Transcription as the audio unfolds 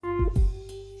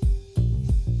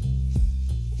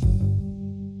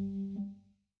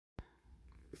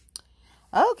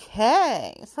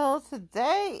Okay, so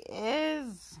today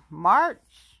is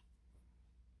March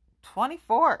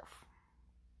 24th.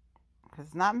 Because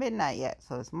it's not midnight yet,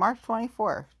 so it's March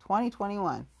 24th,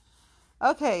 2021.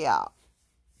 Okay, y'all.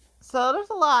 So there's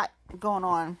a lot going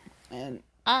on, and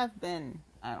I've been,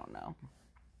 I don't know,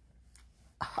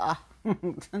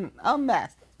 a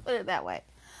mess. Let's put it that way.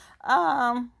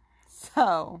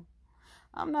 So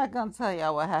I'm not going to tell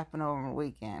y'all what happened over the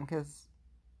weekend, because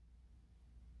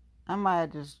I might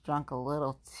have just drunk a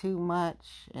little too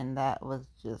much, and that was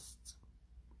just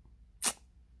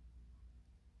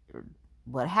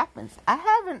what happens. I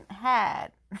haven't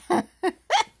had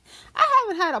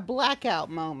a blackout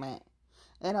moment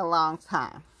in a long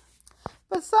time.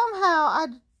 But somehow I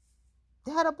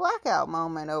had a blackout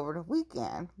moment over the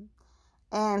weekend.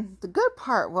 And the good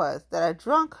part was that I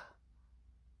drunk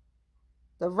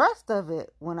the rest of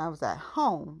it when I was at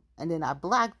home, and then I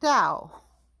blacked out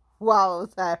while I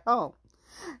was at home.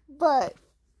 But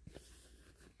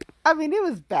I mean, it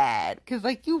was bad because,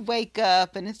 like, you wake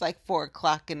up and it's like 4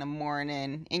 o'clock in the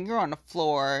morning and you're on the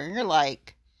floor and you're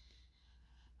like,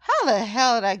 how the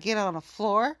hell did I get on the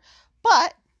floor?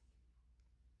 But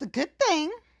the good thing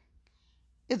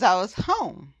is I was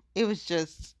home. It was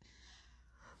just,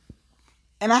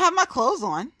 and I had my clothes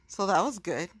on, so that was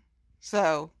good.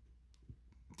 So,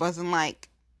 it wasn't like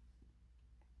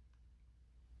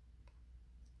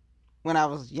when I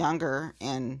was younger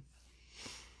and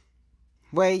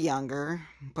way younger,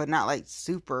 but not like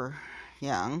super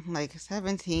young, like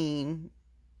 17,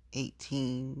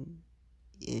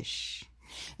 18-ish.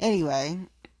 Anyway,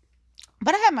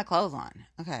 but I had my clothes on,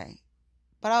 okay.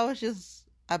 But I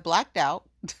blacked out,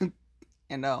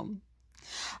 and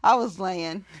I was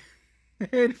laying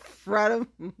in front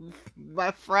of my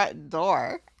front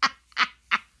door.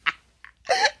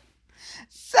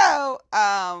 So,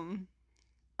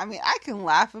 I mean, I can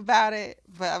laugh about it,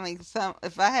 but I mean,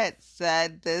 if I had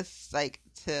said this like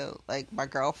to like my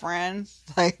girlfriends,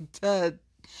 like to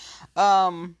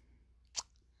on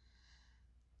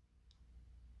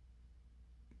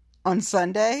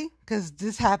Sunday, because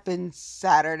this happened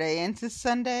Saturday into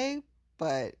Sunday,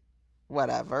 but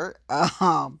whatever.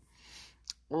 And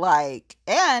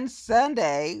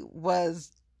Sunday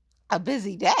was a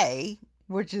busy day,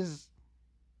 which is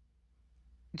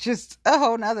just a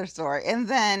whole nother story. And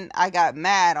then I got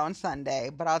mad on Sunday,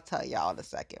 but I'll tell y'all in a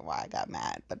second why I got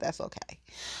mad, but that's okay.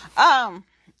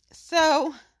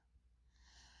 So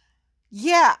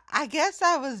yeah, I guess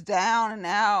I was down and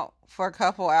out for a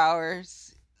couple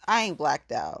hours. I ain't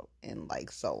blacked out in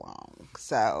like so long.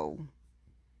 So,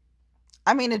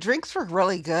 I mean, the drinks were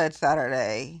really good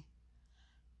Saturday.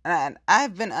 And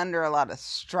I've been under a lot of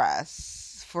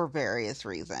stress for various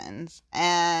reasons.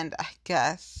 And I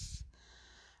guess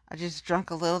I just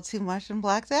drank a little too much and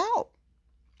blacked out.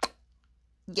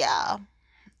 Yeah.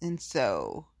 And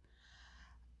so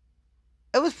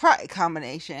it was probably a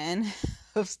combination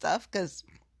of stuff because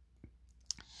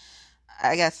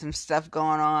I got some stuff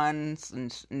going on,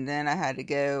 and then I had to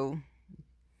go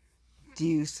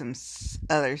do some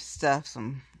other stuff,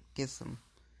 get some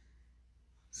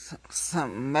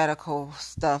medical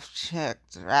stuff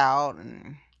checked out,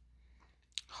 and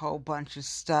a whole bunch of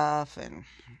stuff, and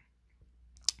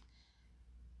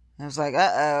I was like,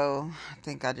 uh-oh, I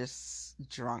think I just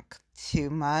drunk too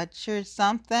much or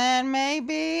something,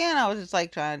 maybe, and I was just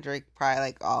like trying to drink probably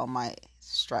like all my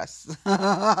stress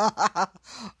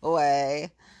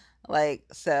away. Like,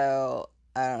 so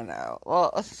I don't know.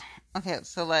 Well, okay,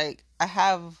 so like I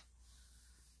have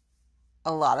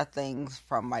a lot of things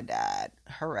from my dad,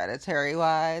 hereditary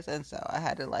wise, and so I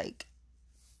had to like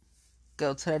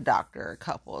go to the doctor a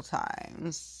couple of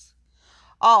times.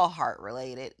 All heart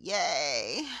related.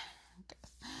 Yay.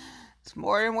 It's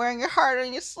more than wearing your heart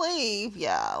on your sleeve.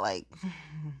 Yeah, like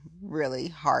really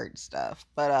hard stuff.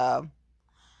 But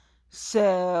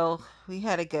so we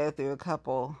had to go through a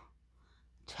couple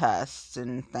tests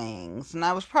and things, and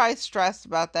I was probably stressed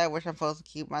about that, which I'm supposed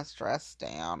to keep my stress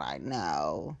down. I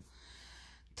know.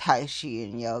 Tai Chi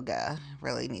and yoga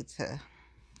really need to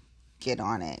get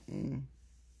on it and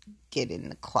get in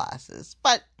the classes.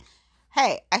 But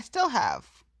hey, I still have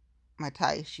my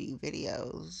Tai Chi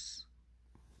videos.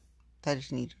 I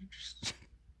just need to just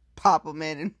pop them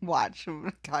in and watch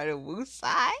them kind of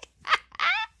woosai.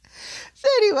 So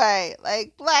anyway,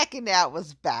 like blacking out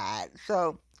was bad.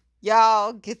 So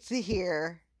y'all get to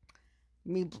hear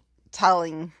me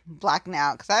blacking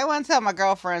out, because I want to tell my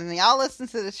girlfriends, and y'all listen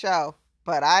to the show,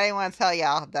 but I didn't want to tell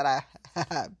y'all that I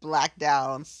blacked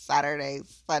out on Saturday,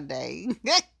 Sunday.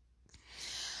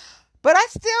 But I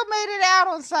still made it out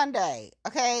on Sunday.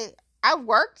 Okay, I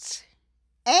worked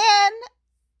and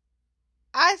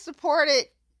I supported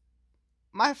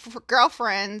my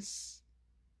girlfriends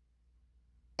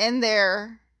in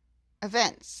their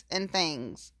events and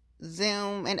things,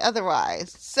 Zoom and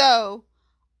otherwise. So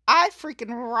I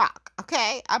freaking rock,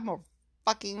 okay? I'm a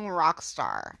fucking rock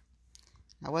star.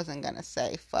 I wasn't gonna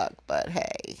say fuck, but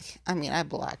hey, I mean, I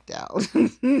blacked out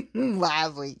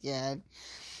last weekend.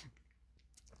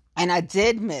 And I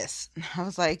did miss. I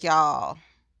was like, y'all,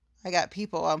 I got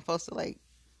people I'm supposed to like,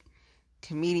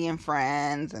 comedian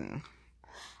friends, and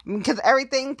I mean, because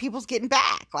everything, people's getting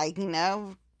back. Like,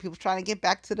 people trying to get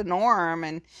back to the norm,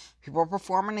 and people are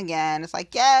performing again. It's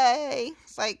like, yay.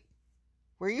 It's like,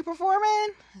 were you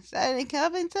performing? Is that in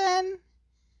Covington?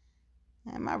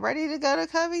 Am I ready to go to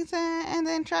Covington and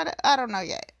then try to? I don't know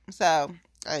yet. So,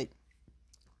 like,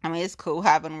 I mean, it's cool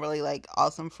having really like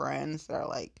awesome friends that are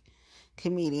like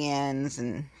comedians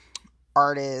and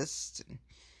artists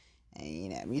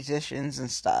and musicians and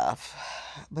stuff.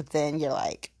 But then you're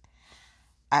like,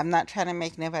 I'm not trying to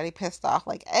make nobody pissed off.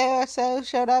 Like, oh, so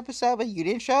showed up, so, but you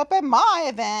didn't show up at my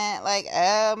event. Like,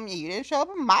 you didn't show up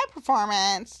at my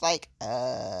performance. Like,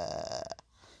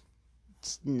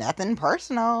 it's nothing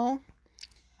personal.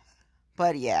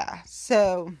 But yeah,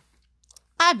 so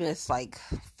I missed like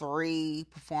 3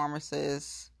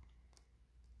 performances.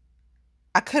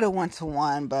 I could have went to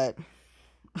one, but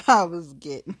I was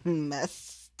getting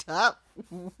messed up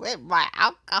with my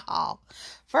alcohol.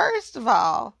 First of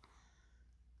all,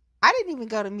 I didn't even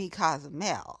go to Meet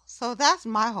Cozumel. So that's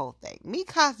my whole thing. Meet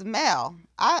Cozumel,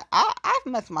 I've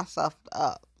messed myself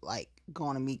up, like,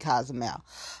 going to Meet Cozumel.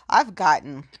 I've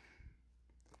gotten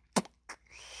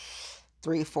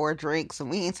 3, 4 drinks,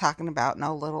 and we ain't talking about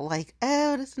no little, like,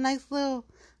 oh, this nice little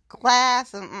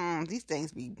glass, and these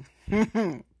things be,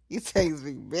 these things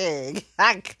be big.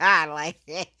 I got like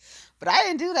it. But I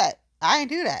didn't do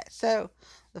that. So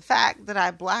the fact that I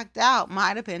blacked out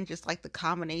might have been just like the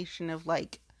combination of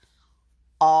like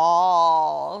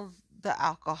all the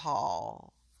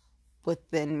alcohol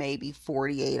within maybe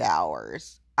 48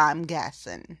 hours, I'm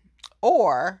guessing.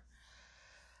 Or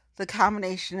the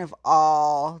combination of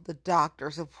all the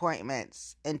doctor's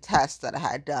appointments and tests that I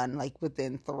had done like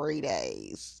within 3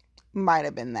 days. Might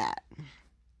have been that.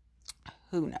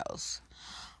 Who knows?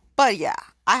 But yeah,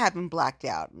 I haven't blacked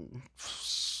out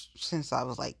since I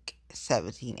was like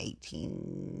 17,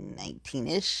 18,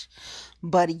 19-ish.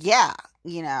 But yeah,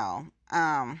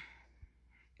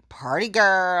 party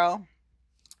girl.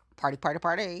 Party, party,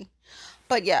 party.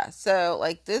 But yeah, so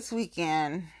like this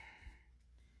weekend,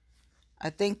 I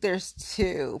think there's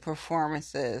 2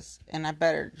 performances, and I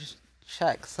better just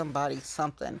check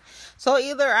something. So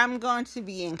either I'm going to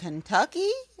be in Kentucky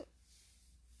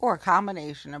or a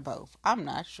combination of both. I'm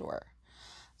not sure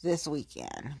this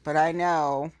weekend, but I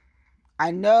know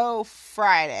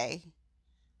Friday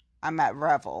I'm at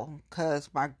Revel because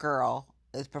my girl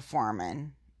is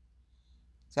performing.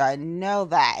 So I know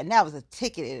that, and that was a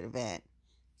ticketed event.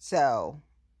 So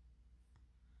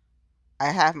I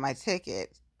have my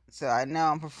ticket. So I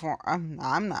know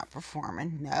I'm not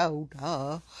performing. No,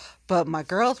 duh. But my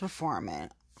girl's performing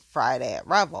Friday at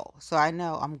Revel. So I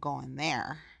know I'm going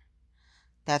there.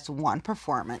 That's one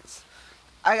performance.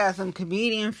 I got some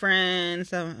comedian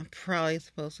friends I'm probably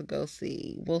supposed to go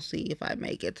see. We'll see if I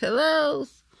make it to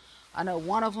those. I know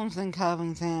one of them's in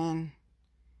Covington.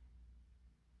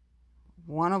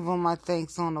 One of them I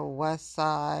think's on the west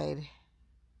side.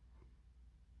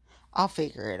 I'll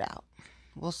figure it out.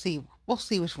 We'll see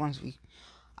which ones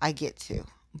I get to.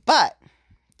 But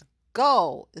the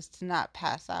goal is to not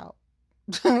pass out.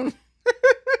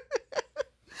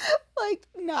 Like,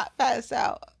 not pass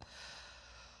out.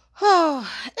 Oh,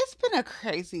 it's been a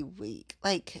crazy week.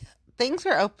 Like, things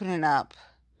are opening up.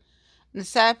 And the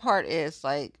sad part is,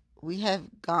 like, we have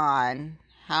gone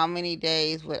how many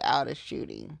days without a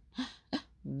shooting?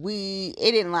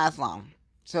 It didn't last long.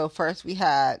 So first we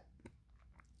had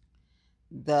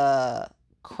the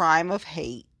crime of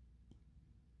hate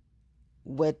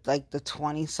with like the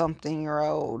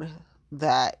 20-something-year-old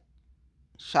that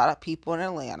shot up people in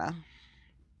Atlanta.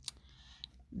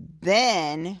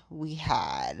 Then we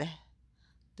had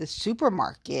the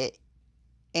supermarket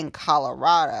in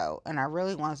Colorado, and I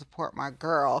really want to support my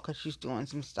girl because she's doing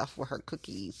some stuff with her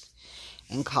cookies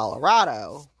in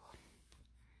Colorado.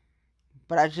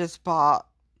 But I just bought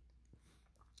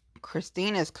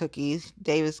Christina's cookies,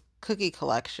 Davis Cookie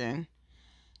Collection,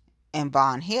 in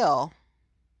Bon Hill.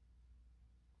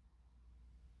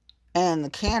 And the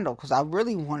candle, because I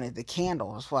really wanted the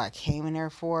candle. That's what I came in there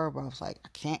for. But I was like, I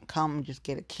can't come and just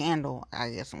get a candle. I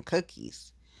get some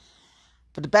cookies.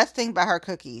 But the best thing about her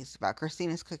cookies, about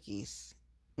Christina's cookies,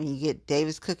 when you get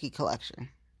Davis Cookie Collection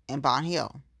in Bon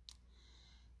Hill,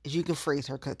 is you can freeze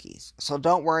her cookies. So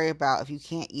don't worry about if you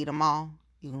can't eat them all,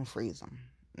 you can freeze them.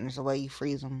 And there's a way you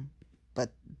freeze them,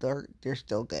 but they're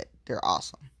still good. They're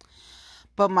awesome.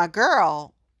 But my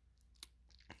girl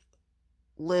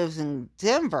lives in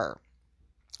Denver.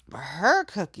 But her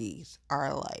cookies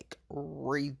are like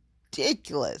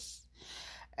ridiculous.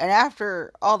 And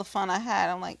after all the fun I had,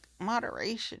 I'm like,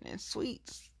 moderation in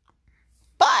sweets.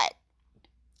 But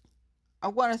I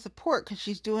want to support because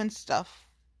she's doing stuff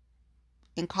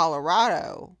in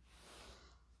Colorado.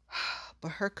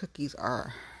 But her cookies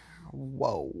are,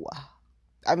 whoa.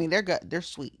 I mean, they're good. They're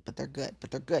sweet, but they're good.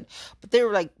 But they're good. But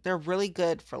they're really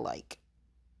good for like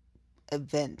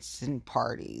events and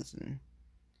parties, and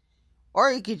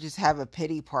or you could just have a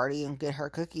pity party and get her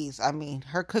cookies. I mean,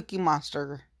 her Cookie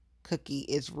Monster cookie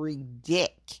is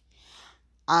ridiculous.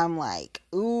 I'm like,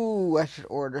 ooh, I should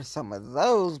order some of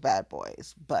those bad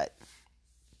boys, but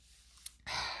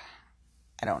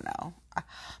I don't know. I'm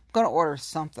gonna order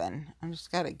something. I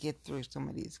just gotta get through some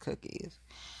of these cookies.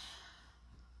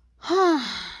 I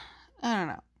don't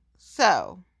know.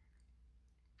 So,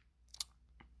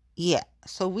 yeah.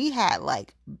 So we had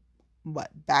like what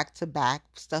back to back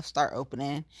stuff start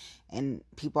opening, and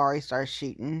people already start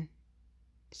shooting.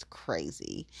 It's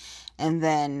crazy. And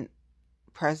then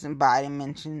President Biden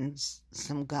mentions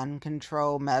some gun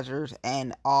control measures,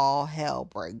 and all hell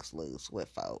breaks loose with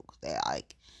folks. They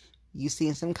like, you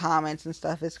seen some comments and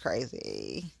stuff. It's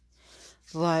crazy.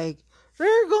 It's like,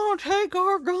 they're gonna take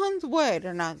our guns away.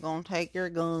 They're not gonna take your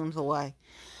guns away.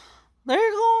 They're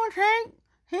gonna take.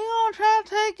 He gonna try to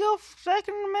take your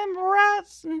Second Amendment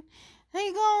rights, and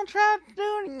he gonna try to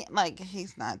do it. Like,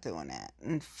 he's not doing that.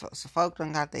 And so folks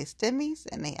done got their stimmies,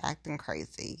 and they acting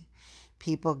crazy.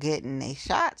 People getting their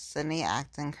shots, and they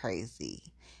acting crazy.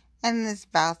 And it's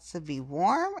about to be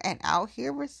warm, and out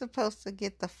here we're supposed to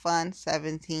get the fun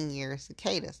 17-year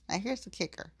cicadas. Now here's the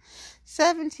kicker.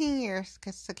 17 years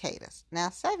cicadas.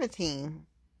 Now 17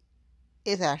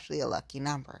 is actually a lucky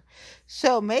number.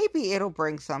 So maybe it'll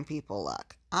bring some people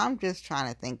luck. I'm just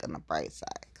trying to think on the bright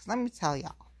side. Because let me tell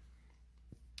y'all,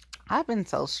 I've been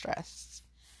so stressed.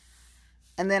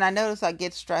 And then I notice I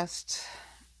get stressed,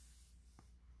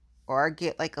 or I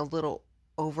get like a little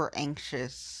over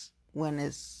anxious when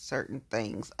is certain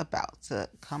things about to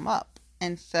come up.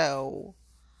 And so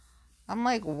I'm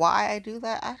like, why I do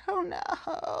that? I don't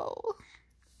know.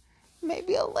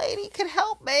 Maybe a lady could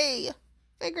help me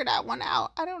figure that one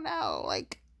out. I don't know.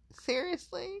 Like,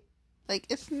 seriously? Like,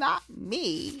 it's not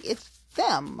me. It's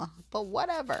them. But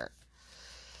whatever.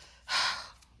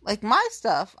 Like, my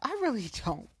stuff, I really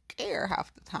don't care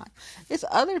half the time. It's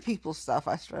other people's stuff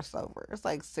I stress over. It's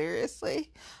like, seriously?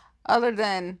 Other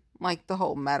than like the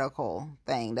whole medical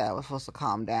thing that I was supposed to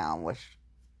calm down, which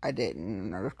I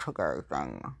didn't, or took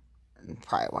everything, and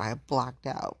probably why I blocked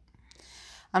out.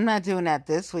 I'm not doing that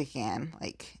this weekend.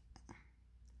 Like,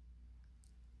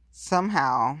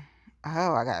 somehow, I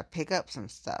gotta pick up some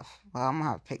stuff. Well, I'm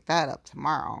gonna have to pick that up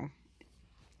tomorrow.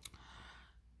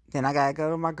 Then I gotta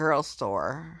go to my girl's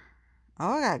store.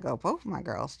 Oh, I gotta go both of my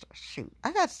girls' stores. Shoot,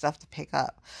 I got stuff to pick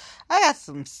up. I got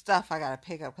some stuff I gotta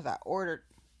pick up because I ordered.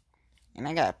 And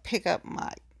I gotta pick up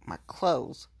my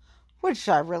clothes, which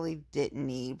I really didn't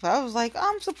need. But I was like,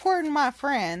 I'm supporting my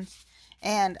friends.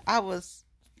 And I was,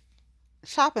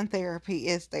 shopping therapy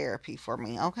is therapy for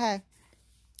me, okay?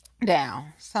 Now,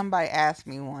 somebody asked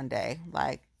me one day,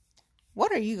 like,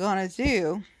 what are you gonna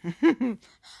do?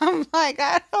 I'm like,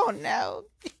 I don't know.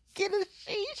 Get a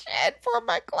she shed for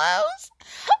my clothes?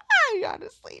 I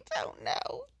honestly don't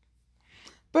know.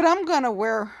 But I'm gonna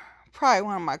wear probably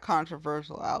one of my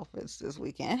controversial outfits this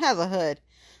weekend. It has a hood,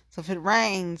 so if it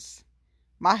rains,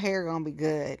 my hair gonna be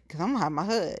good because I'm gonna have my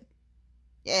hood.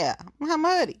 Yeah, I'm gonna have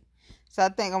my hoodie. So I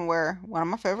think I'm gonna wear one of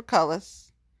my favorite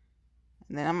colors,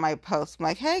 and then I might post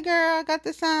like, "Hey girl, I got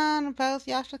this on." And post,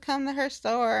 y'all should come to her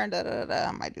store. And da da da.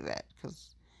 I might do that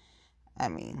because, I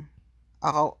mean,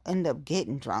 I'll end up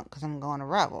getting drunk because I'm going to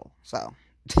Revel. So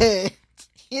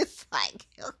it's like,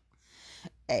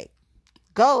 hey.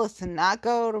 Goal is to not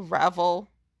go to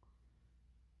Revel,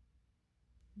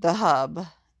 the Hub,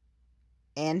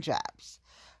 and Jobs.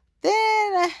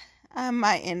 Then I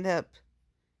might end up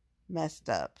messed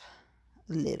up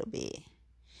a little bit.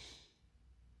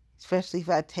 Especially if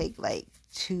I take like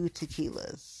 2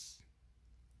 tequilas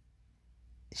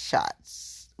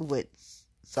shots with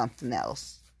something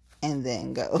else and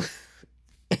then go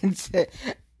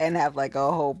and have like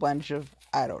a whole bunch of,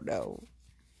 I don't know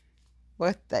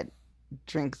what that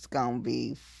drink's gonna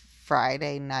be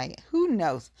Friday night. Who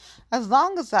knows? As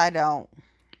long as I don't,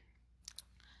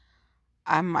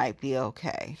 I might be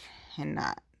okay and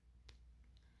not.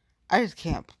 I just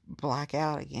can't black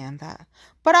out again.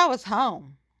 But I was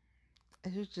home.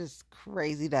 It was just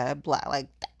crazy that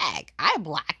dang, I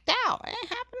blacked out. It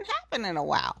ain't happened in a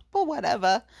while, but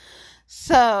whatever.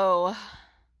 So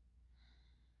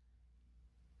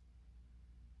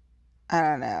I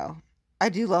don't know. I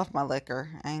do love my liquor.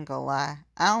 I ain't gonna lie.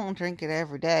 I don't drink it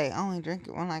every day. I only drink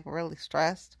it when like really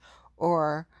stressed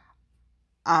or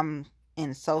I'm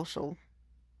in a social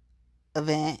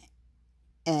event,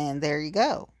 and there you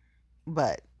go.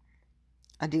 But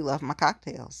I do love my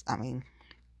cocktails. I mean,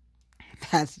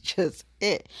 that's just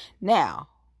it. Now,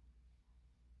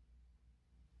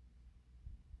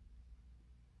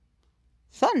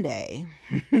 Sunday.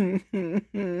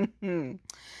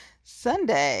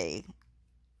 Sunday,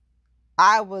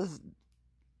 I wasn't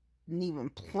even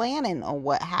planning on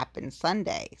what happened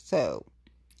Sunday. So,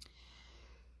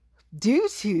 due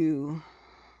to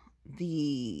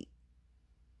the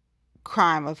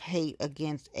crime of hate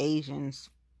against Asians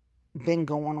been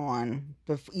going on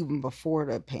even before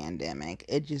the pandemic,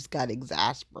 it just got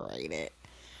exasperated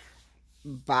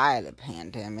by the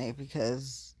pandemic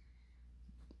because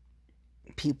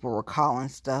people were calling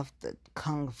stuff the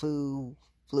kung fu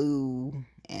flu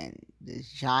and the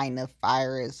China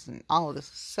virus and all this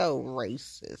is so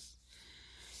racist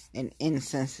and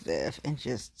insensitive and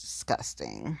just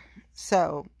disgusting.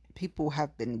 So people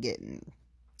have been getting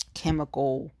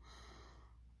chemical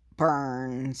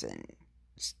burns and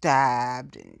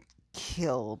stabbed and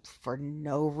killed for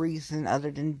no reason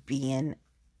other than being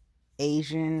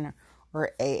Asian or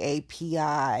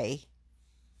AAPI.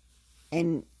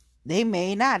 And they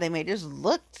may just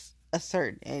look a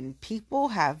certain, and people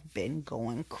have been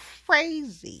going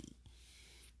crazy.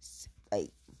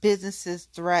 Like businesses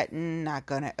threaten, not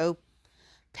gonna open,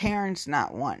 parents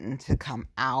not wanting to come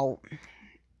out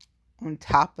on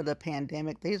top of the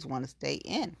pandemic. They just want to stay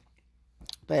in.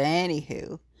 But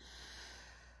anywho,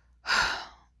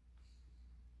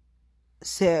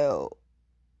 so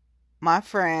my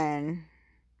friend,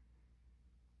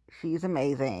 she's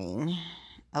amazing.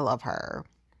 I love her.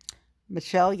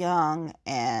 Michelle Young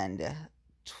and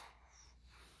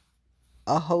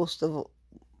a host of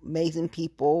amazing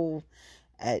people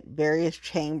at various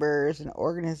chambers and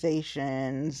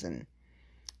organizations and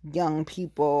young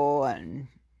people and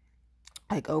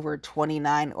like over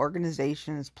 29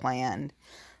 organizations planned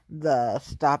the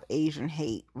Stop Asian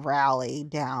Hate rally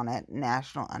down at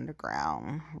National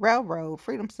Underground Railroad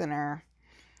Freedom Center.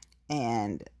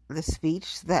 And the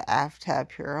speech that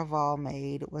Aftab Puraval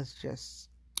made was just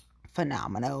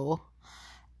phenomenal.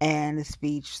 And the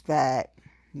speech that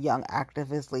young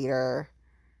activist leader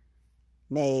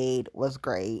made was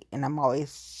great. And I'm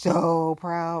always so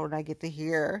proud when I get to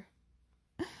hear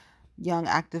young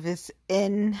activists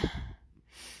in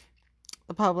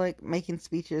the public making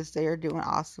speeches. They are doing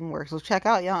awesome work. So check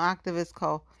out Young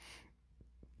Activists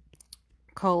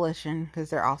Coalition because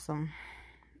they're awesome.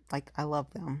 Like, I love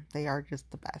them. They are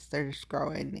just the best. They're just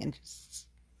growing and just...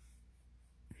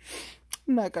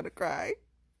 I'm not gonna cry.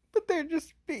 But they're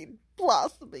just being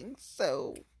blossoming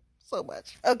so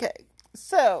much. Okay,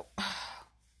 so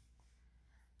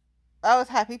I was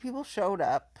happy people showed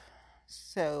up.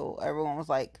 So everyone was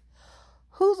like,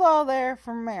 who's all there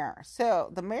for mayor?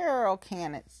 So the mayoral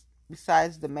candidates,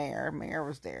 besides the mayor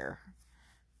was there.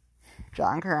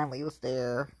 John Curley was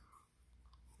there.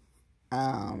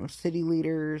 City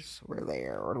leaders were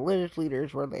there. Religious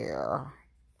leaders were there.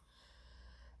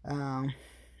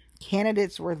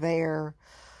 Candidates were there.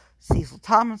 Cecil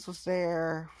Thomas was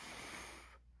there.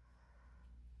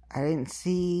 I didn't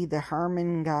see the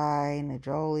Herman guy,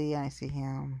 Najoli. I didn't see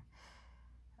him.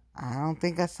 I don't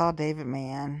think I saw David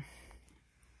Mann.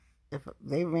 If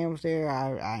David Mann was there,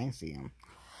 I didn't see him.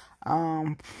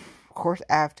 Of course,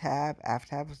 Aftab.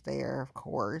 Aftab was there, of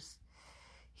course.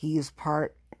 He is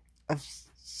part of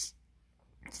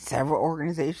several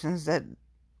organizations that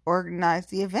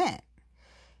organized the event.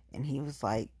 And he was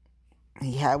like,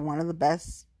 he had one of the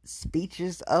best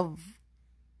speeches of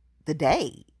the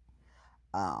day.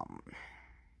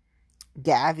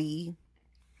 Gavi,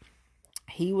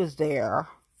 he was there.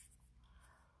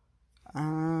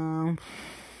 I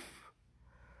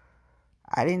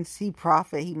didn't see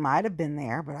Prophet. He might have been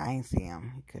there, but I didn't see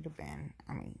him. He could have been.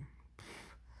 I mean,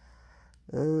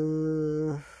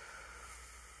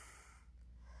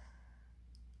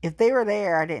 if they were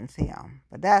there, I didn't see them.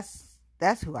 But that's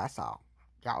who I saw.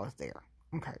 Y'all was there.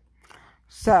 Okay.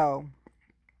 So,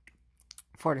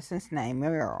 for the Cincinnati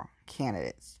mayoral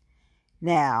candidates.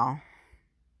 Now,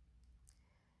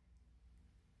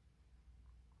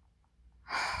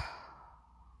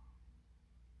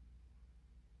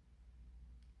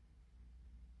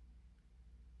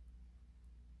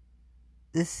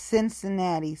 the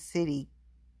Cincinnati City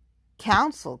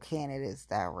Council candidates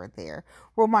that were there.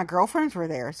 Well, my girlfriends were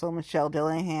there. So Michelle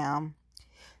Dillingham,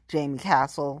 Jamie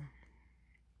Castle,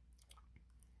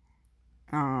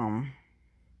 I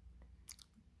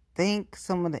think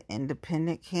some of the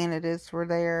independent candidates were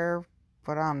there,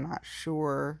 but I'm not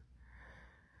sure.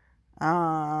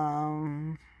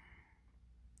 Um,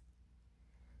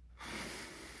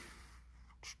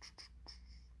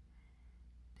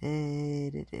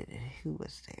 who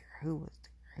was there? Who was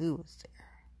there? Who was there?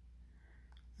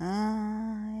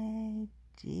 I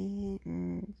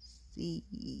didn't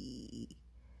see.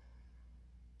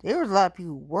 There was a lot of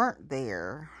people who weren't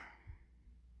there.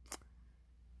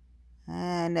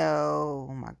 I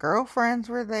know my girlfriends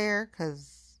were there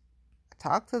because I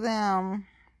talked to them.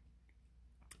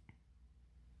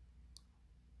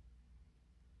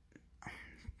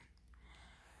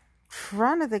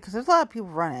 Trying to think, because there's a lot of people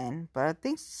running, but I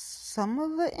think some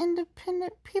of the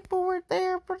independent people were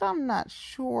there, but I'm not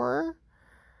sure.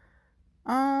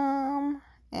 And,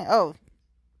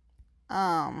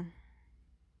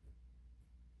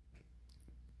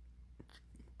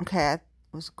 okay,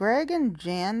 was Greg and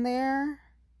Jan there?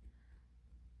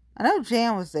 I know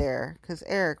Jan was there, because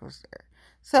Eric was there.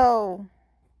 So,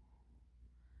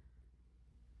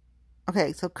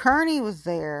 okay, so Kearney was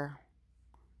there.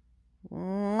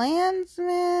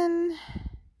 Landsman,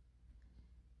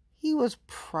 he was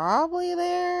probably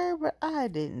there, but I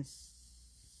didn't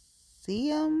see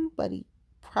him, but he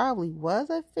probably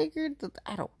was. I figured.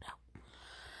 I don't know.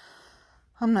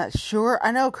 I'm not sure.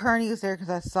 I know Kearney was there because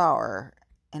I saw her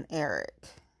and Eric.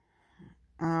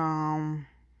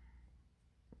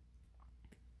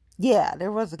 Yeah,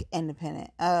 there was an independent.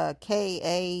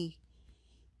 K.A.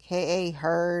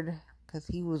 Heard, because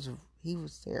he was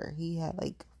there. He had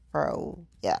like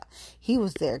yeah, he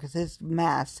was there because his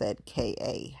mask said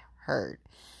K.A. Heard,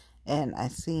 and I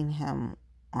seen him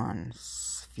on a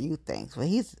few things, but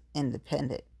he's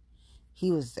independent. He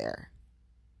was there.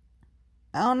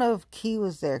 I don't know if Key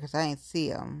was there because I didn't see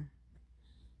him.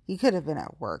 He could have been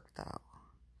at work though.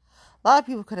 A lot of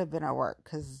people could have been at work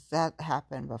because that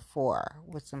happened before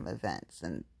with some events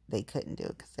and they couldn't do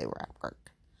it because they were at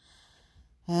work.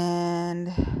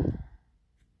 And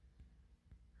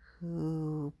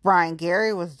Brian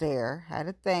Gary was there. I had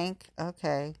to think.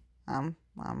 Okay,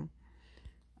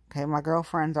 okay. My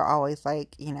girlfriends are always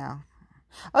like,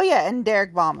 Oh yeah, and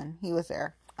Derek Bauman, he was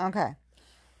there. Okay,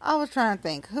 I was trying to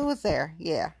think who was there.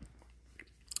 Yeah.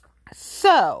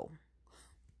 So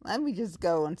let me just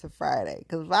go into Friday,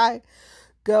 because if I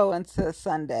go into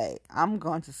Sunday, I'm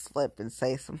going to slip and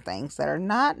say some things that are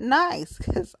not nice,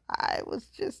 because I was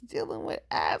just dealing with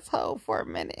asshole for a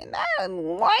minute, and I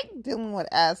didn't like dealing with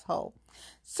asshole.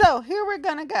 So here we're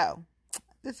going to go.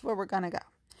 This is where we're going to go.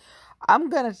 I'm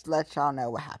going to let y'all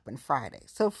know what happened Friday.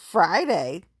 So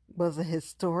Friday was a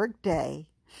historic day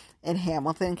in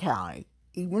Hamilton County,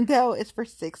 even though it's for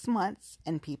 6 months,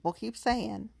 and people keep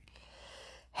saying,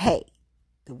 hey,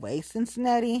 the way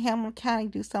Cincinnati and Hamilton County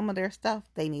do some of their stuff,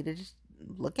 they need to just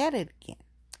look at it again.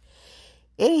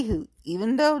 Anywho,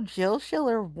 even though Jill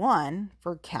Schiller won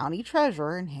for county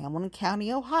treasurer in Hamilton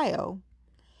County, Ohio,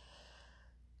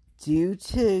 due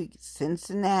to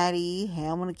Cincinnati,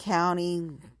 Hamilton County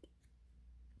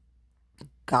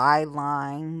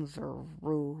guidelines or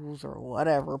rules or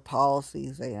whatever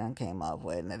policies they done came up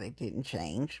with and that they didn't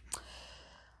change,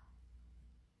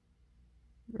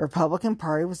 the Republican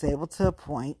Party was able to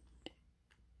appoint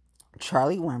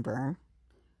Charlie Winburn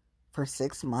for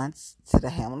 6 months to the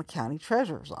Hamilton County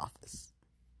Treasurer's Office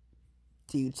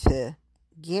due to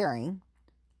Gehring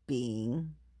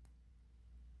being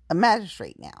a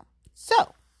magistrate now.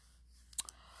 So,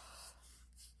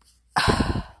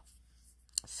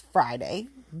 Friday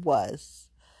was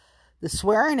the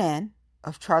swearing in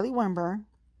of Charlie Winburn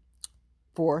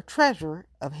for treasurer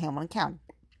of Hamilton County.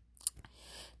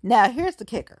 Now, here's the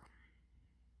kicker.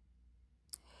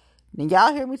 Now,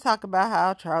 y'all hear me talk about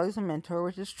how Charlie's a mentor,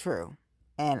 which is true.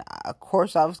 And, of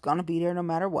course, I was going to be there no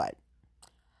matter what.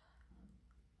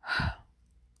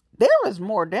 There was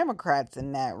more Democrats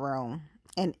in that room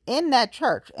and in that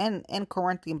church and in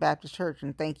Corinthian Baptist Church,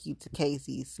 and thank you to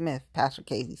Casey Smith, Pastor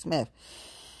Casey Smith,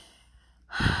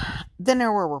 than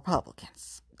there were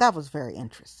Republicans. That was very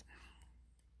interesting.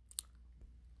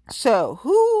 So,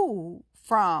 who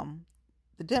from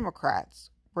the Democrats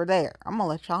were there? I'm going to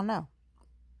let y'all know.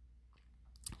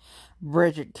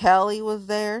 Bridget Kelly was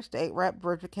there, State Rep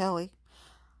Bridget Kelly.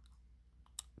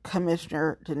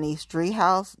 Commissioner Denise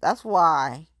Driehaus. That's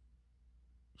why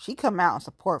she come out and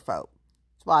support folk.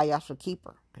 That's why y'all should keep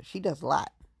her, because she does a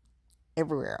lot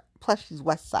everywhere. Plus, she's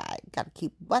West Side. Got to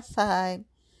keep West Side.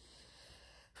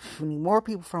 We need more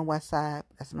people from West Side.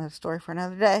 That's another story for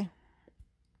another day.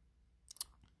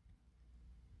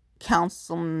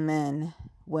 Councilman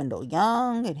Wendell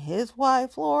Young and his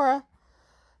wife Laura,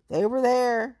 they were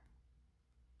there.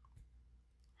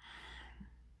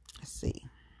 Let's see.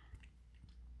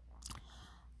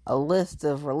 A list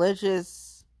of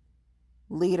religious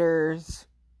leaders,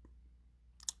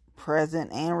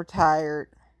 present and retired.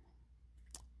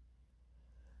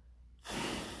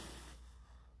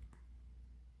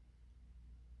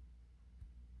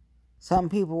 Some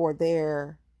people were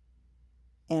there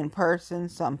in person.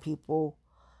 Some people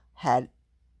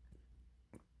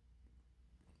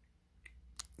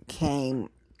came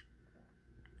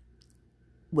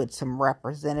with some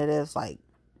representatives, like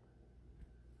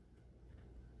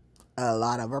a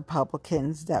lot of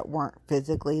Republicans that weren't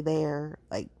physically there,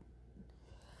 like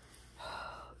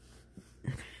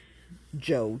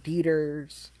Joe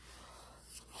Dieters,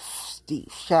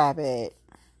 Steve Chabot,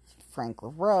 Frank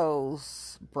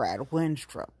LaRose, Brad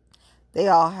Wenstrup. They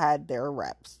all had their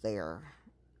reps there.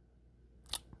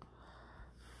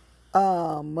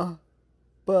 But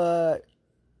the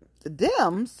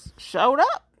Dems showed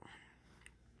up.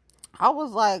 I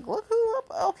was like, look who up.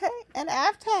 Okay. And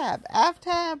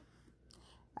Aftab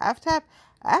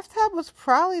was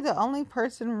probably the only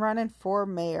person running for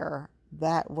mayor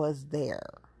that was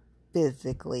there.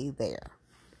 Physically there.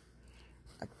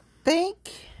 I think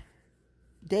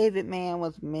David Mann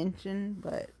was mentioned,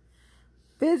 but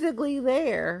physically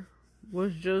there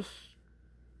was just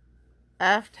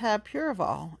Aftab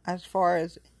Pureval as far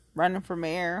as running for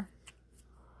mayor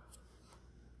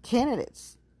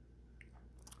candidates.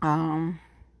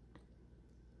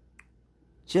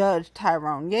 Judge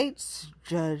Tyrone Yates,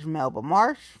 Judge Melba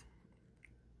Marsh.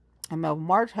 And Melba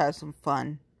Marsh has some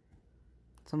fun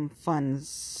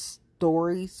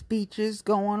story speeches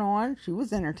going on. She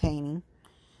was entertaining.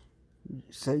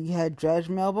 So you had Judge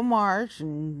Melba Marsh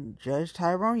and Judge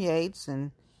Tyrone Yates,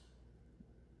 and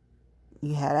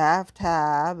you had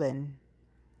Aftab, and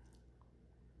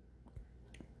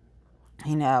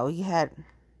you had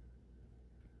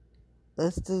a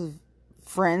list of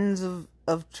friends of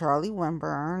Charlie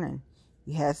Winburn, and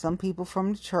you had some people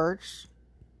from the church.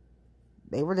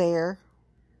 They were there.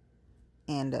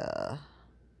 And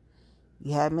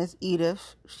you had Miss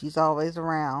Edith. She's always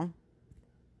around.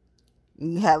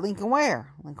 You had Lincoln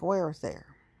Ware. Lincoln Ware was there.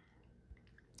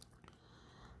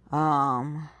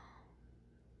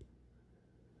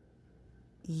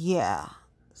 Yeah.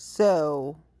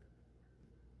 So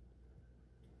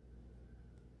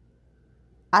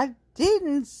I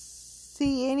didn't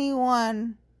see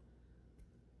anyone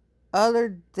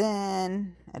other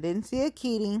than, I didn't see a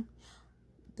Keating.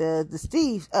 The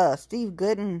Steve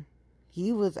Gooden,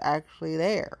 he was actually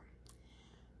there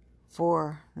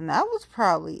and that was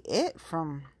probably it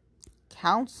from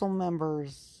council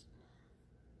members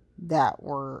that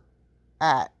were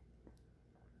at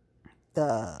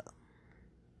the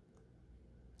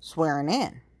swearing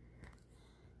in.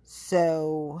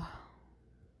 So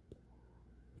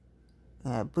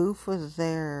Booth was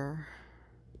there.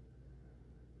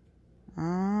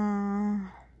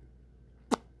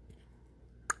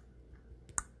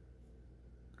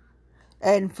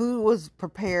 And food was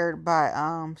prepared by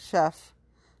Chef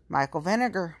Michael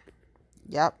Vinegar.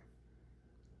 Yep.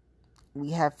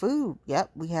 We had food. Yep.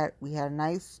 We had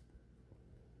nice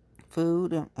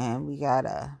food, and we got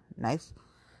a nice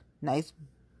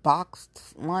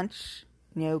boxed lunch,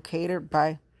 catered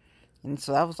by, and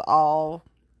so that was all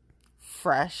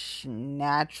fresh and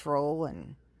natural,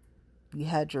 and you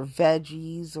had your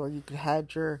veggies, or you could have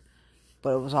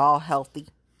but it was all healthy.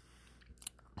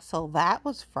 So that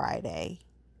was Friday.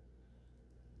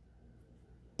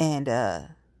 And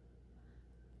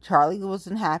Charlie was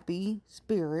in happy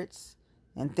spirits.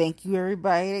 And thank you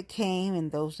everybody that came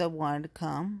and those that wanted to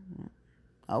come.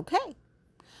 Okay.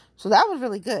 So that was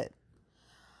really good.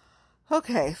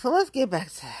 Okay, so let's get back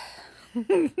to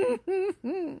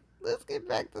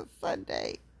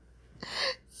Sunday.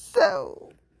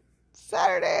 So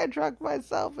Saturday I drunk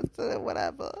myself and said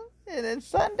whatever. And then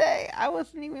Sunday, I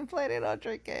wasn't even planning on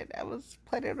drinking. I was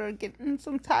planning on getting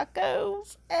some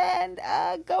tacos and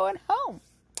going home.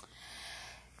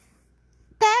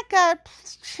 That got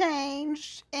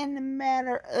changed in the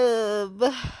matter of,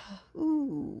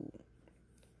 when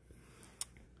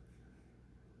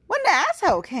the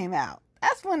asshole came out.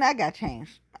 That's when that got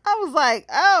changed. I was like,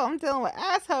 oh, I'm dealing with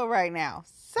asshole right now.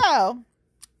 So,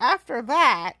 after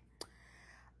that,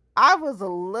 I was a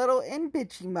little in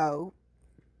bitchy mode.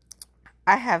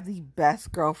 I have the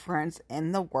best girlfriends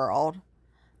in the world.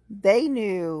 They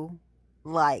knew,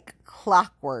 like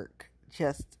clockwork,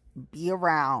 just be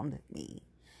around me.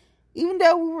 even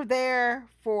though we were there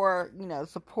for,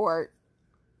 support,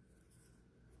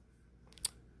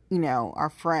 our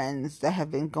friends that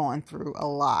have been going through a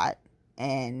lot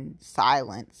and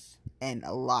silence and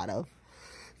a lot of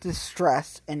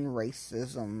distress and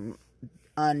racism,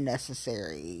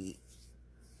 unnecessary.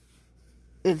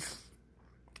 It's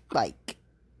like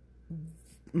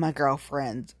my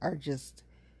girlfriends are just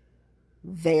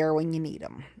there when you need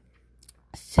them.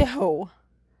 So,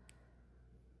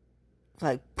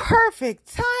 like,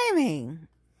 perfect timing.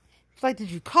 It's like,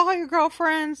 did you call your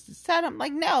girlfriends to set them?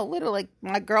 Like, no, literally, like,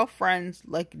 my girlfriends,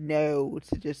 like, know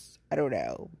to just, I don't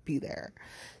know, be there.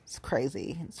 It's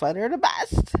crazy. That's why they're the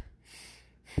best.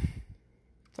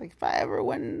 It's like, if I ever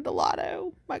win the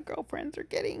lotto, my girlfriends are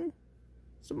getting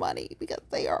some money because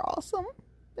they are awesome.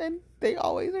 And they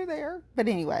always are there. But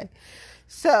anyway,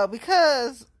 so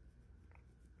because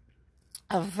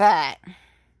of that,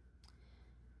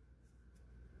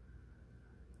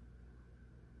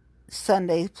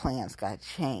 Sunday's plans got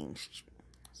changed.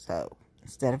 So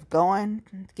instead of going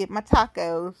to get my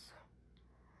tacos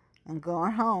and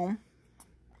going home,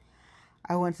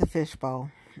 I went to Fishbowl.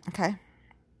 Okay.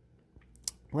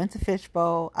 Went to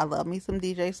Fishbowl. I love me some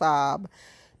DJ Saab.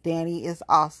 Danny is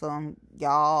awesome,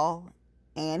 y'all.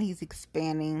 And he's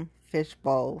expanding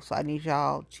Fishbowl. So I need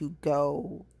y'all to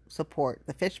go support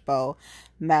the Fishbowl.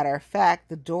 Matter of fact,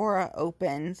 the Dora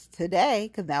opens today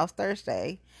because now it's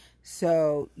Thursday.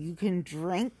 So you can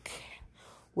drink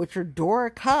with your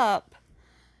Dora cup.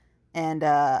 And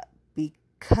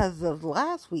because of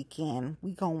last weekend,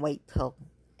 we gonna wait till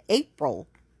April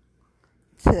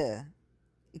to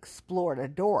explore the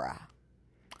Dora.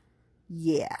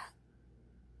 Yeah.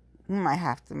 We might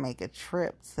have to make a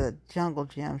trip to Jungle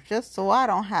Gyms just so I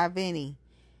don't have any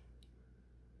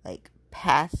like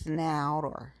passing out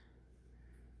or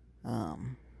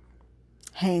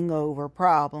hangover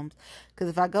problems. Because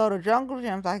if I go to Jungle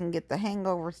Gyms, I can get the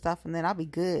hangover stuff and then I'll be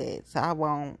good. So I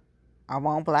won't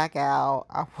black out.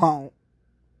 I won't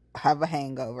have a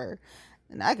hangover.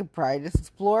 And I could probably just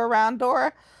explore around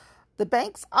Dora the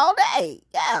Banks all day.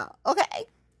 Yeah, okay.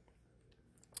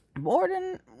 More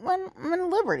than when I'm in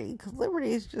Liberty, because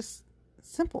Liberty is just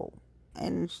simple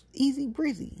and easy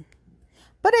breezy.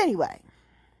 But anyway,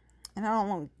 and I don't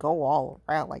want to go all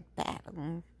around like that.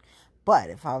 But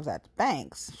if I was at the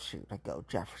Banks, shoot, I'd go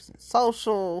Jefferson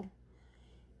Social,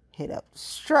 hit up the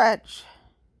Stretch,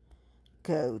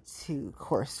 go to, of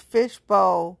course,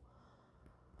 Fishbowl,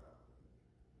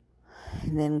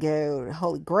 and then go to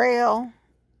Holy Grail.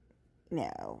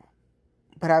 No.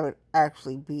 But I would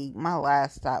actually my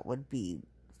last stop would be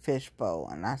Fishbowl,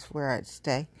 and that's where I'd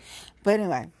stay. But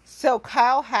anyway, so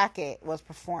Kyle Hackett was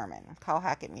performing. Kyle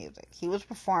Hackett music. He was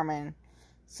performing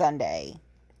Sunday.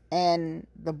 And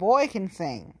the boy can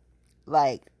sing.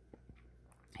 Like,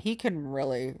 he can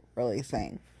really, really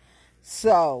sing.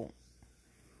 So,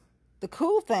 the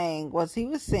cool thing was he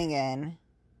was singing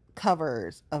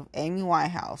covers of Amy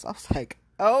Winehouse. I was like,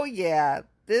 oh yeah,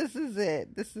 this is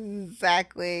it. This is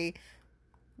exactly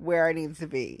where I need to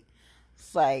be.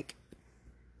 It's like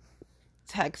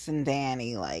texting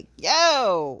Danny like,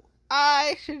 yo,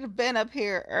 I should have been up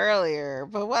here earlier,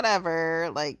 but whatever.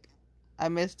 Like, I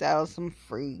missed out on some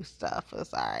free stuff.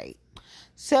 It's alright.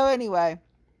 So anyway,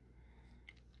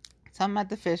 so I'm at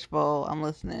the Fishbowl. I'm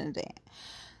listening to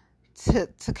Dan,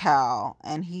 to Cal,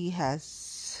 and he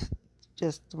has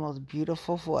just the most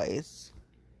beautiful voice.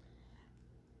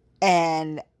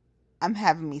 And I'm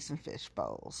having me some fish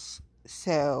bowls.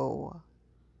 So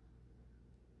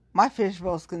my fish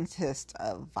bowls consist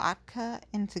of vodka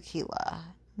and tequila.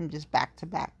 And just back to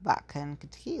back vodka and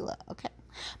tequila. Okay.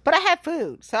 But I had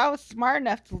food. So I was smart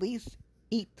enough to at least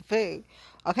eat the food.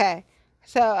 Okay.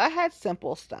 So I had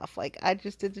simple stuff. Like I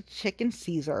just did the chicken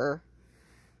Caesar.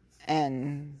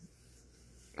 And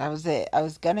that was it. I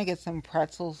was going to get some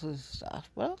pretzels and stuff.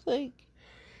 But I was like,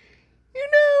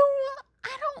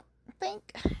 I don't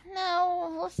think,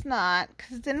 no, let's not,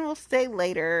 because then we'll stay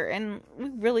later, and we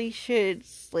really should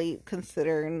sleep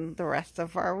considering the rest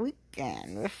of our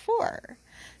weekend before.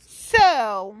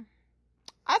 So,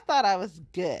 I thought I was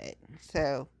good.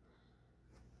 So,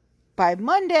 by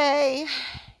Monday,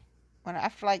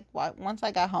 once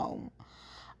I got home,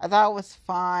 I thought it was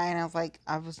fine. I was like,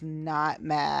 I was not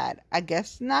mad. I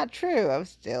guess not true. I was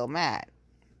still mad.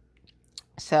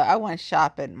 So I went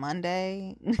shopping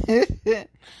Monday.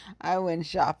 I went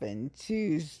shopping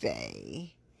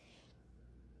Tuesday.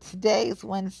 Today's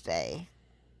Wednesday.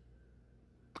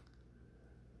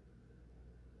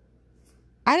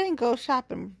 I didn't go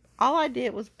shopping. All I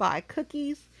did was buy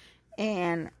cookies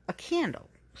and a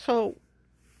candle. So,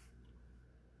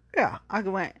 yeah, I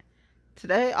went.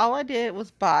 Today, all I did was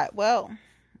buy, well,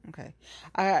 Okay.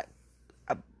 I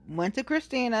went to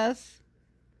Christina's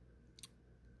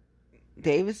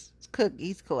Davis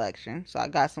Cookies collection. So I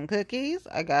got some cookies.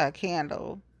 I got a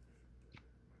candle.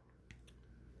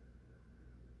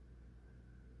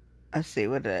 Let's see,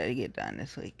 what did I get done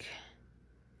this week?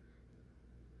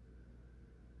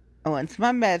 I went to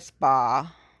my med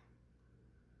spa.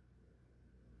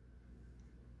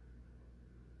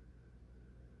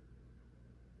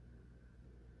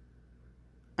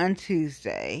 On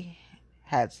Tuesday.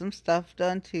 Had some stuff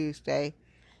done Tuesday.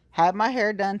 Had my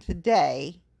hair done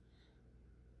today.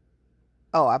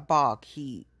 Oh, I bought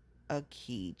a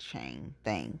keychain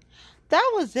thing.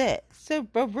 That was it. So,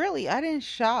 but really, I didn't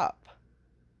shop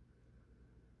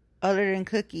other than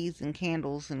cookies and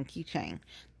candles and keychain.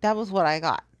 That was what I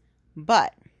got.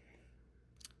 But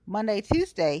Monday,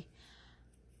 Tuesday,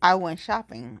 I went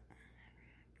shopping.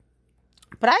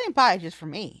 But I didn't buy it just for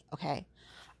me, okay?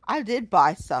 I did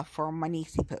buy stuff for my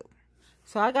niecey poo.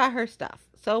 So I got her stuff.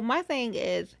 So my thing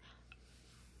is,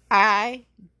 I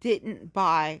didn't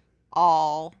buy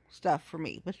all stuff for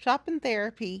me. But shopping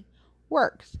therapy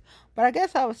works. But I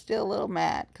guess I was still a little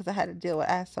mad because I had to deal with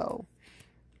asshole.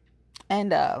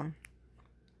 And I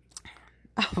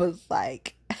was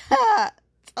like,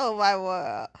 oh my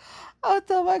world. I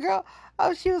told my girl,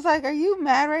 oh, she was like, are you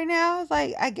mad right now? I was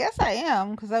like, I guess I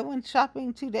am because I went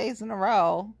shopping 2 days in a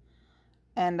row.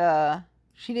 And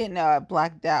she didn't know I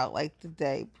blacked out like the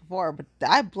day before, but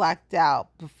I blacked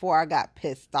out before I got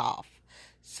pissed off.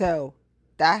 So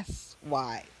that's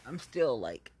why I'm still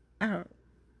like, I don't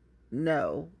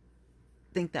know.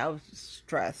 I think that was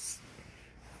stress.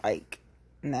 Like,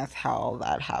 and that's how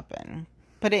that happened.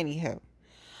 But anywho,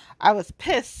 I was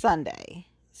pissed Sunday.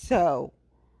 So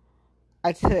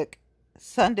I took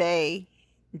Sunday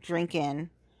drinking.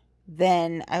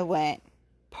 Then I went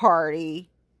party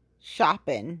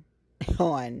shopping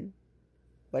on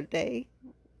what day?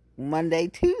 Monday,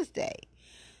 Tuesday.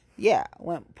 Yeah,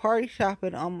 went party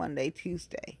shopping on Monday,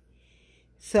 Tuesday.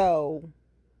 So,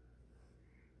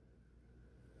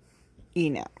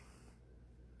 you know.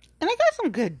 And I got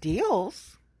some good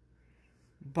deals.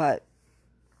 But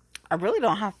I really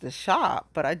don't have to shop.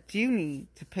 But I do need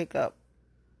to pick up,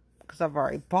 because I've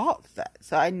already bought that.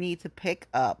 So I need to pick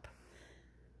up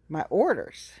my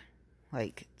orders.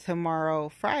 Like tomorrow,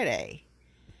 Friday.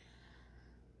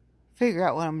 Figure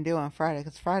out what I'm doing Friday.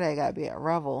 Because Friday I got to be at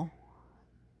Revel.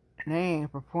 And they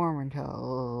ain't performing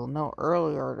until no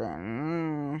earlier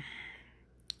than.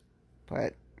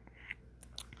 But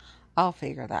I'll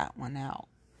figure that one out.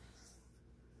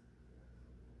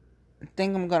 I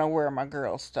think I'm going to wear my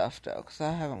girl stuff though. Because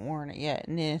I haven't worn it yet.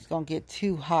 And then it's going to get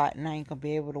too hot and I ain't going to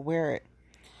be able to wear it.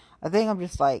 I think I'm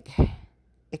just like.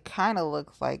 It kind of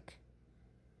looks like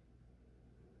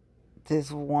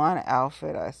this one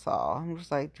outfit I saw. I'm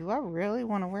just like, do I really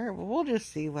want to wear it? But we'll just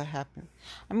see what happens.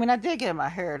 I mean, I did get my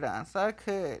hair done, so I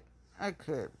could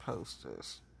post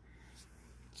this.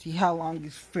 See how long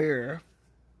this fair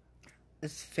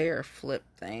flip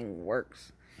thing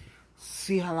works.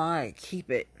 See how long I keep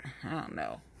it. I don't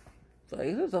know. It's like,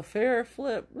 is a fair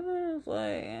flip? It's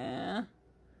like, yeah,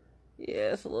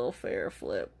 it's a little fair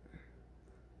flip.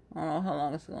 I don't know how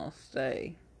long it's gonna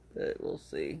stay, but we'll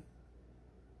see.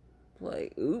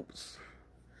 Like, oops.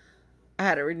 I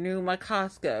had to renew my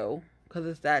Costco because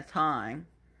it's that time.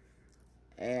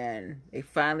 And they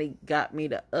finally got me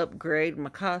to upgrade my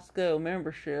Costco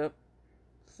membership.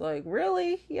 It's like,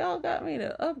 really? Y'all got me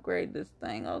to upgrade this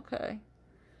thing? Okay.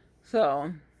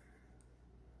 So,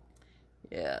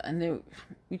 yeah. And then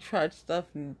we tried stuff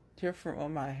different with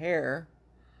my hair.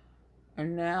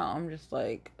 And now I'm just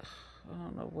like, I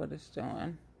don't know what it's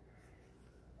doing.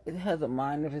 It has a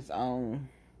mind of its own.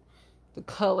 The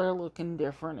color looking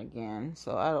different again.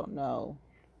 So I don't know.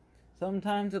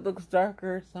 Sometimes it looks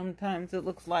darker. Sometimes it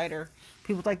looks lighter.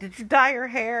 People's like, did you dye your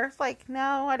hair? It's like,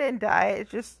 no, I didn't dye it.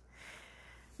 It's just,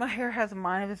 my hair has a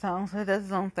mind of its own. So it does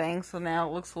its own thing. So now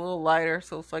it looks a little lighter.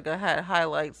 So it's like I had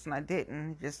highlights and I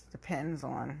didn't. It just depends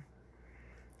on,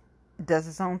 it does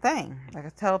its own thing. Like I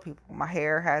tell people, my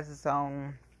hair has its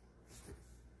own,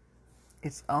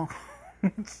 it's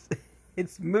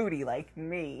moody like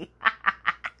me.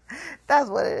 That's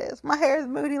what it is. My hair is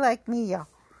moody like me, y'all.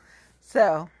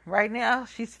 So, right now,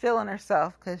 she's feeling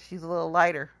herself because she's a little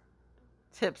lighter.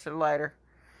 Tips are lighter.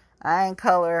 I ain't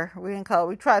color. We didn't color.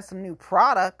 We tried some new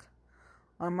product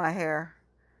on my hair.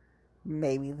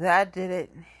 Maybe that did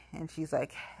it. And she's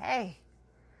like, hey,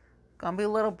 gonna be a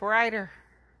little brighter.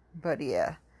 But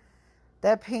yeah,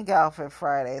 that pink outfit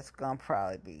Friday is gonna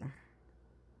probably be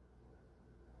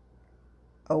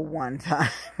a one time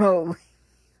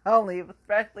only,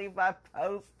 especially if I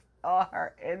post on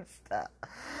her Insta,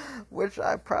 which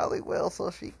I probably will,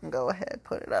 so she can go ahead and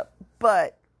put it up.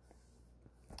 But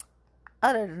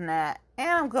other than that, and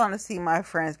I'm going to see my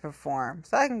friends perform,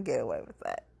 so I can get away with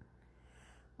that.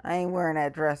 I ain't wearing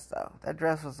that dress though. That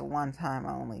dress was a one time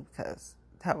only because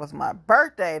that was my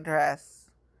birthday dress,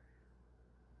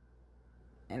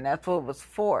 and that's what it was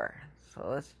for.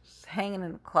 So it's just hanging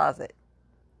in the closet.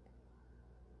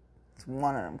 It's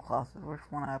one of them closets. Which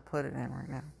one I put it in right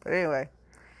now? But anyway,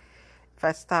 if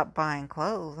I stopped buying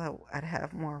clothes, I'd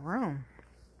have more room.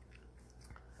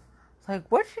 It's like,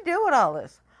 what'd you do with all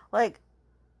this? Like,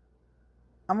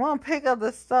 I'm gonna pick up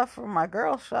this stuff from my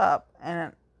girl shop,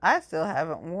 and I still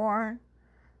haven't worn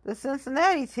the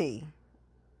Cincinnati tee.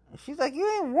 She's like, you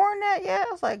ain't worn that yet?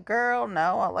 I was like, girl,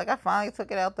 no. I finally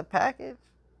took it out the package,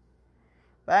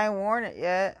 but I ain't worn it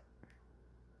yet.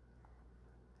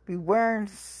 Be wearing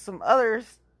some other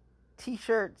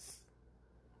t-shirts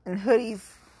and hoodies.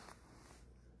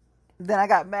 Then I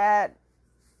got mad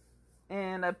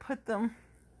and I tried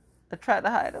to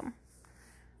hide them,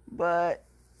 but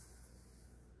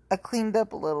I cleaned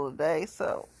up a little today,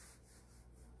 so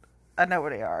I know where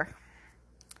they are.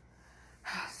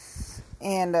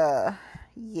 And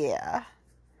yeah,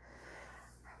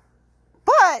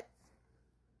 but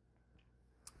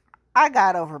I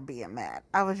got over being mad.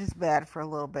 I was just mad for a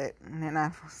little bit, and then I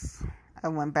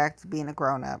went back to being a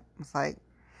grown-up. It's like,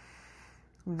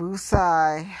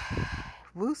 woosai.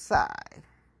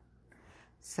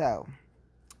 So,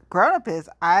 grown-up is,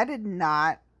 I did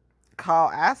not call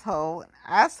asshole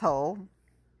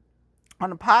on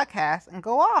the podcast and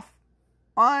go off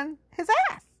on his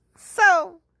ass.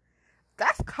 So,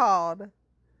 that's called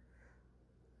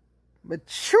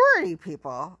maturity,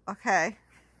 people. Okay?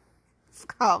 It's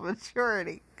called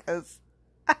maturity, because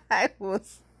I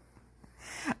was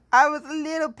a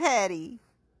little petty,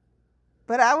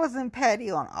 but I wasn't petty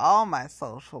on all my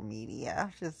social media. I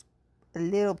was just a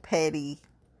little petty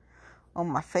on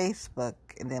my Facebook,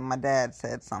 and then my dad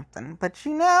said something. But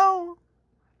I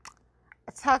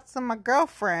talked to my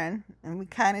girlfriend, and we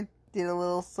kind of did a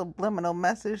little subliminal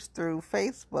message through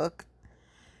Facebook,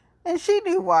 and she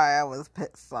knew why I was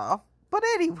pissed off. But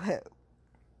anyway,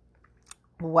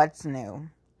 what's new?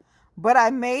 But I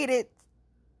made it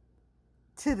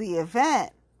to the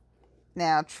event.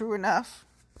 Now, true enough,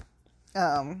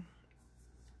 in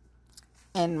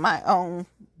my own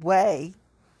way,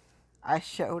 I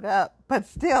showed up. But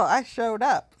still, I showed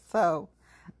up. So,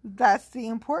 that's the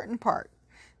important part.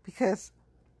 Because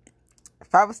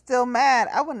if I was still mad,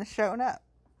 I wouldn't have shown up.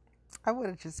 I would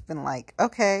have just been like,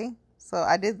 okay, so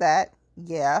I did that.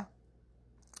 Yeah.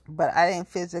 But I didn't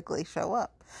physically show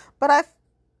up. But I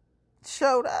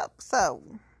showed up. So,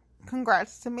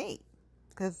 congrats to me.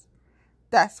 Because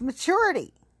that's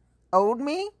maturity. Old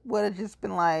me would have just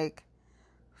been like,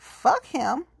 fuck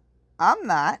him. I'm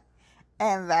not.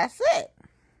 And that's it.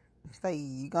 So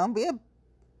you're going to be an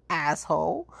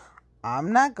asshole.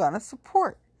 I'm not going to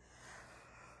support.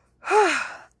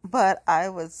 But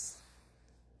I'm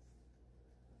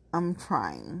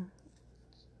trying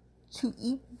to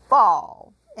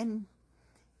evolve and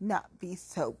not be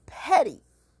so petty.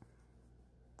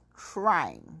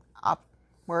 Trying.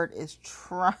 Word is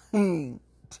trying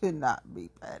to not be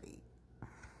petty.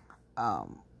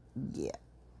 Yeah.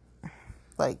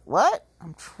 Like, what?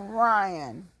 I'm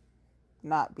trying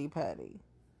not be petty.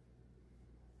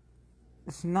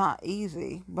 It's not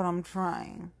easy, but I'm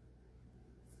trying.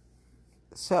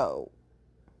 So,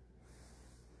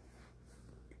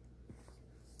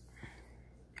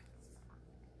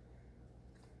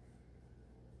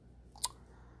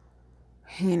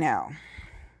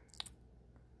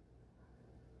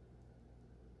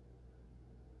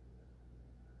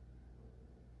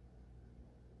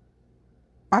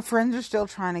 my friends are still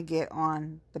trying to get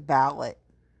on the ballot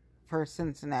for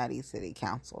Cincinnati City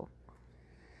Council.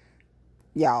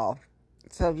 Y'all.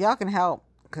 So if y'all can help,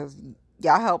 because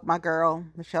y'all help my girl,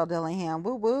 Michelle Dillingham,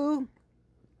 woo woo.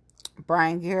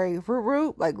 Brian Gary, woo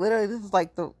woo. Like, literally, this is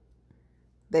like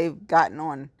they've gotten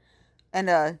on.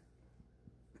 And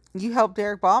you helped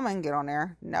Derek Ballman get on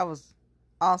there. And that was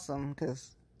awesome,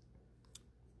 because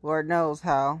Lord knows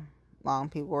how long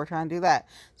people were trying to do that.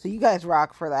 So you guys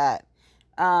rock for that.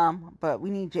 But we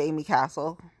need Jamie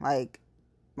Castle. Like,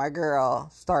 my girl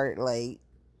started late,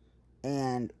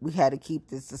 and we had to keep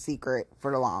this a secret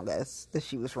for the longest that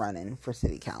she was running for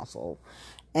city council.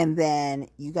 And then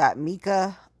you got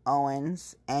Mika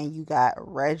Owens, and you got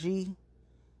Reggie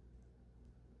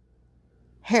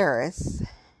Harris.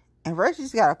 And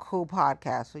Reggie's got a cool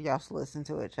podcast, so y'all should listen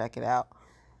to it, check it out.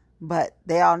 But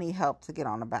they all need help to get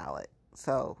on the ballot.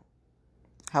 So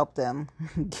help them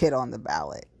get on the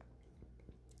ballot.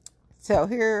 So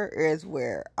here is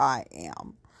where I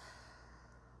am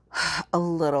a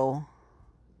little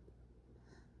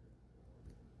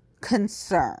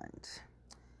concerned.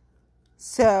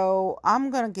 So I'm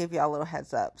going to give y'all a little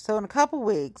heads up. So in a couple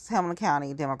weeks, Hamilton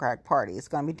County Democratic Party is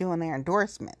going to be doing their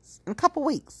endorsements. In a couple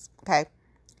weeks, okay?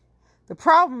 The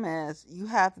problem is you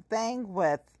have the thing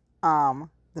with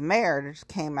the mayor that just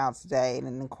came out today and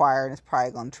inquired, and it's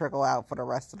probably going to trickle out for the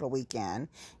rest of the weekend.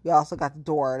 You also got the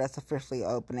door that's officially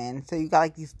opening. So you got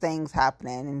like these things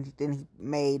happening, and then he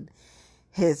made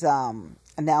his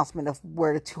announcement of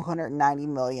where the $290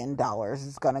 million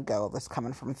is going to go that's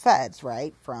coming from feds,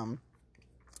 right?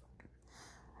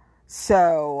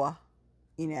 So,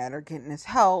 they're getting his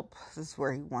help. This is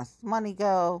where he wants the money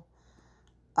go.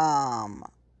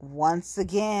 Once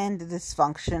again, the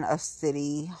dysfunction of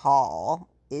City Hall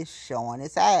is showing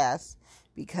its ass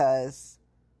because,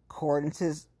 according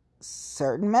to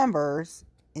certain members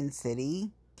in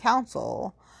City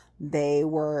Council, they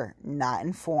were not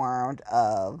informed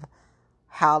of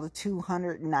how the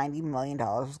 $290 million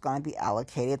was going to be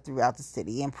allocated throughout the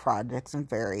city and projects in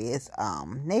various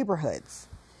neighborhoods.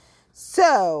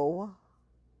 So,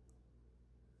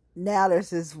 now there's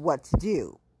this what to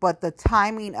do. But the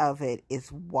timing of it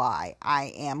is why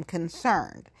I am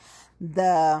concerned.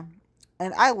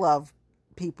 And I love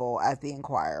people at the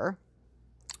Inquirer,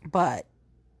 but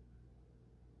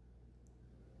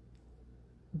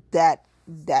that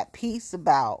piece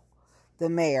about the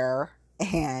mayor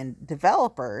and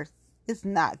developers is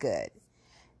not good.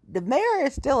 The mayor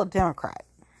is still a Democrat.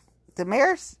 The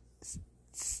mayor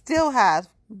still has,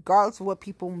 regardless of what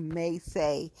people may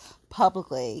say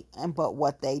publicly but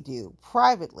what they do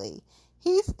privately,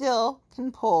 he still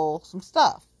can pull some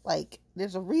stuff. Like,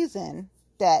 there's a reason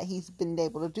that he's been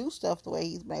able to do stuff the way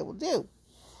he's been able to do.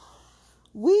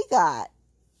 We got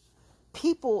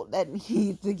people that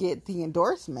need to get the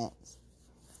endorsements.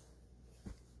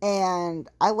 And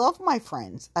I love my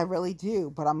friends. I really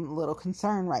do. But I'm a little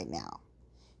concerned right now.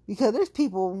 Because there's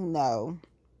people who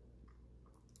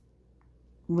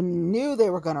knew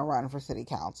they were going to run for city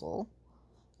council.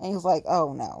 And he's like,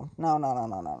 oh, no.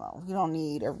 You don't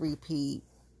need a repeat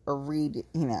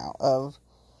or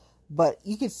but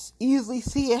you could easily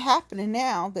see it happening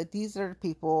now that these are the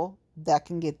people that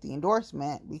can get the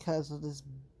endorsement because of this,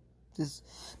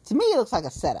 to me, it looks like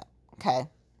a setup, okay?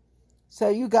 So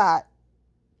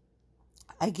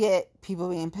I get people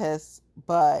being pissed,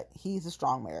 but he's a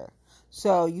strong mayor.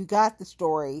 So you got the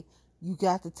story, you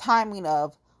got the timing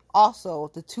of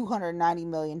also the $290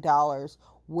 million,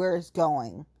 where it's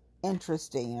going.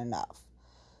 Interesting enough.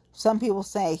 Some people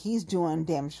say he's doing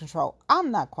damage control.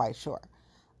 I'm not quite sure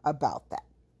about that.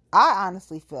 I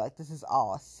honestly feel like this is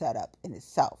all a setup in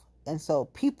itself. And so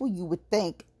people you would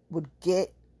think would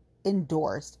get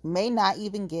endorsed may not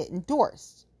even get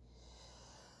endorsed.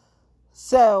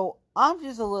 So I'm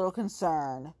just a little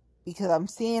concerned because I'm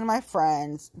seeing my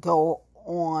friends go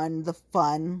on the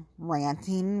fun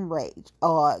ranting rage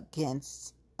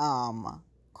against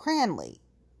Cranley.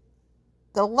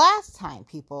 The last time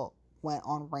people went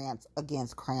on rants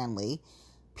against Cranley,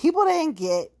 people didn't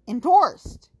get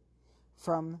endorsed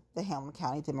from the Hamilton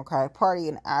County Democratic Party.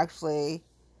 And actually,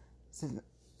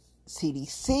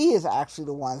 CDC is actually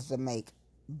the ones that make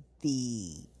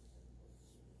the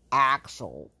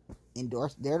actual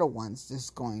endorse. They're the ones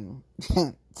just going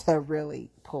to really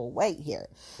pull weight here.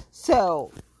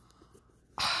 So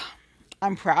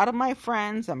I'm proud of my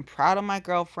friends. I'm proud of my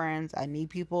girlfriends. I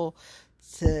need people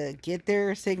to get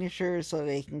their signatures so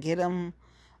they can get them,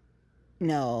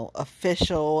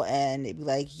 official, and it'd be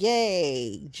like,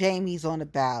 yay, Jamie's on the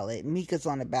ballot, Mika's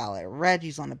on the ballot,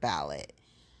 Reggie's on the ballot.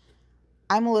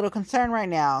 I'm a little concerned right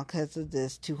now because of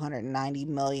this $290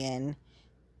 million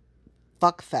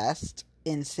fuckfest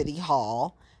in City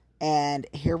Hall. And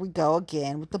here we go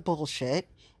again with the bullshit.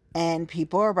 And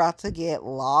people are about to get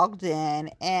logged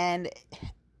in, and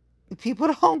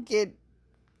people don't get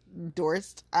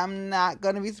endorsed. I'm not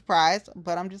going to be surprised,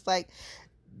 but I'm just like,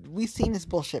 we've seen this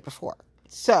bullshit before.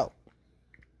 So,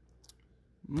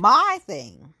 my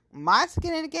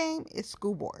skin in the game is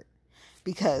school board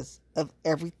because of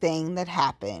everything that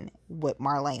happened with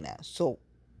Marlena. So,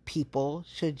 people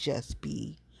should just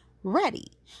be ready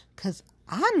because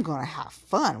I'm going to have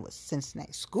fun with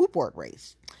Cincinnati school board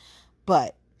race.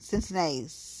 But Cincinnati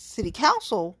City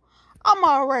Council, I'm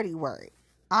already worried.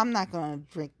 I'm not going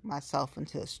to drink myself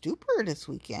into a stupor this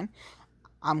weekend.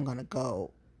 I'm going to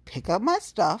go pick up my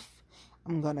stuff.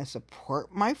 I'm going to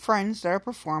support my friends that are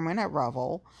performing at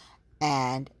Revel.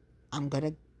 And I'm going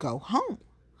to go home.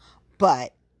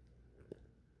 But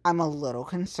I'm a little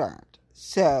concerned.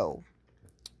 So,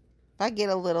 if I get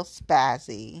a little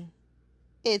spazzy,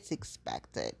 It's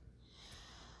expected.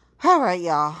 All right,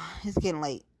 y'all. It's getting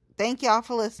late. Thank y'all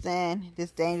for listening.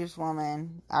 This dangerous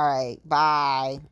woman. All right. Bye.